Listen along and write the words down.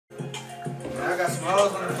got some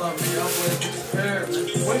hoes on the phone, man. Y'all boys prepared, man.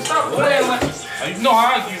 Boy, stop playing like this. You know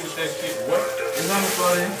how I get with that shit, boy. It's on the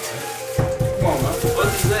phone, man. Come on, man. What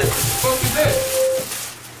is that? What is that?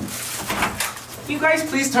 You guys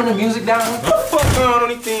please turn the music down? What the fuck on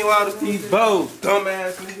anything loud as these bows,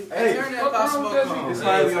 dumbass nigga? Hey, turn that pop smoke on. It's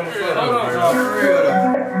highly on the phone. Hold on, For real, though.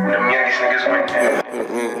 Them Yankees niggas win.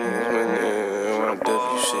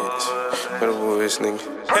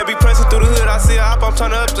 Heavy pressing through the hood, I see a hop, I'm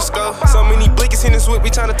tryna up the scope. So many blickies in this whip, we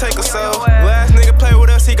tryna take a soul. Last nigga play with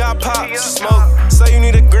us, he got popped, smoke. So you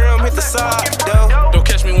need a gram, hit the side, though. Don't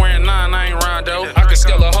catch me wearing 9, I ain't Rondo. I can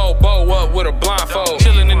scale a whole bow up with a blindfold.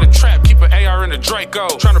 Chillin' in the trap, keep an AR in the Draco.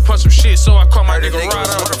 Tryna punch some shit, so I call my nigga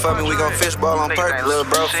Rado. For me, we gon' fishball on purpose. Little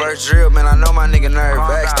bro, first drill, man, I know my nigga nerve.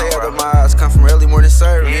 Backstay other my eyes, come from early morning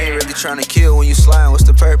service. You ain't really tryna kill when you slide, what's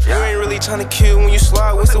the purpose? You ain't really tryna kill when you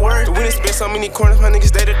slide, what's the word? We done spent so many corners, my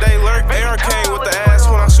niggas day to day lurk. AR came with the ass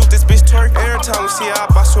when I shoot this bitch twerk. Every time we see a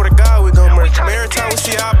op, I swear to God, we gon' murder. Every time we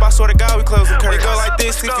see a op, I swear to God, we close the curtain. It go like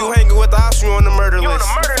this, if you hanging with the ops, you on the murder list. You on the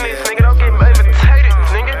murder list, nigga. Don't get invitated,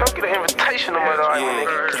 nigga. Don't get an invitation to murder,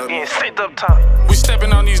 nigga. You getting sent up top. We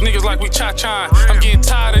stepping on these niggas like we cha-cha. I'm getting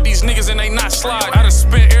tired of these niggas and they not slide. I done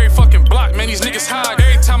spent every fucking block, man, these niggas hide.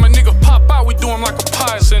 Every time a nigga pop out, we do him like a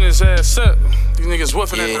pie. Send his ass up. These niggas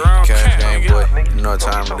whooping at the round camp, boy. You know what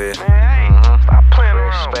time it is. Stop playing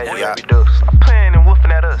around, boy. Stop playing and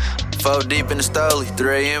whooping at us. 4 deep in the stoley,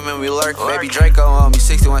 3 AM and we lurk. Baby Draco on me,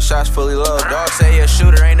 61 shots fully low. Dog say he a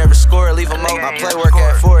shooter, ain't never scored, leave him open. My play work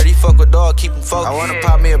at 4, he fuck with dog, keep him focused. I wanna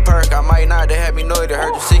pop me a perk, I might not, they had me know to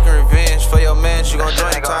hurt you seeking revenge. For your man, you gon'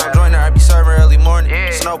 join time, join her, I be serving early morning.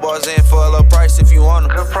 Snowballs in for a low price if you want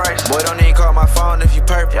them. Good price. Boy, don't even call my phone if you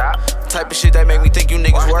purple. Type of shit that make me think you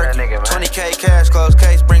niggas working. 20K cash, close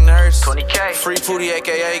case, bring the hearse. 20K. Free Pooty,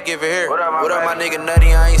 aka give it here. What up, my nigga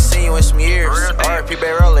Nutty? I ain't seen you in some years. RP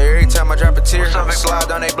Bay Roller, every time I drop a tear.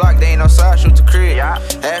 Slide on they block, they ain't no side, shoot the crib.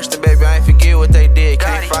 Ashton, baby, I ain't forget what they did.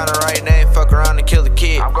 Can't find the right name, fuck around and kill the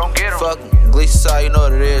kid. I'm gon' get him. Fuck him, Gleason side, you know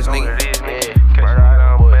what it is, nigga.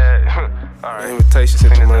 Invitation to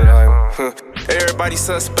the money island. Everybody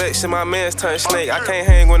suspect, shit, my man's turned snake. I can't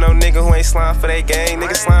hang with no nigga who ain't slime for they gang.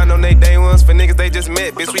 Niggas slime on they day ones for niggas they just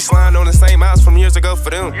met. Bitch, we slime on the same house from years ago for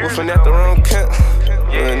them. Woofing at the wrong cunt.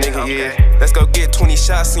 Nigga, yeah. Let's go get 20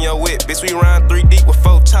 shots in your whip. Bitch, we ride 3 deep with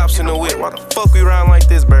 4 chops in the whip. Why the fuck we ride like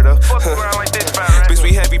this, Birdo? Bitch,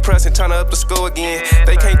 we heavy pressing, tryna up the score again.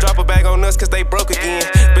 They can't drop a bag on us cause they broke again.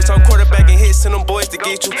 Bitch, I'm quarterbacking hits, send them boys to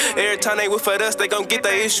get you. Every time they whiff at us, they gon' get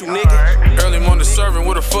that issue, nigga. Early morning serving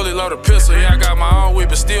with a fully loaded pistol. Yeah, I got my own whip,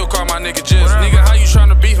 but still call my nigga Jess. Nigga, how you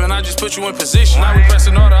tryna beef and I just put you in position? Now we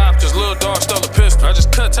pressing all the op, cause Lil Dog stole a pistol. I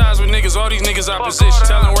just cut ties with niggas, all these niggas opposition.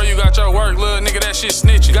 Tell them where you got your work, little nigga, that shit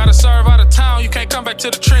snitch. You gotta serve out of town, you can't come back to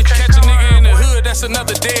the trench. Catch a nigga in the hood, that's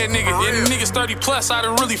another dead nigga. Yeah, niggas 30 plus, I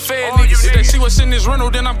done really fed niggas. If they see what's in this rental,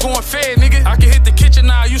 then I'm going fed, nigga. I can hit the kitchen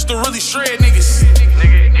now, I used to really shred niggas.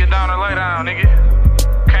 Nigga, get down and lay down, nigga.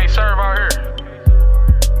 Can't serve out here.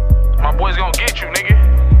 My boys gonna get you, nigga.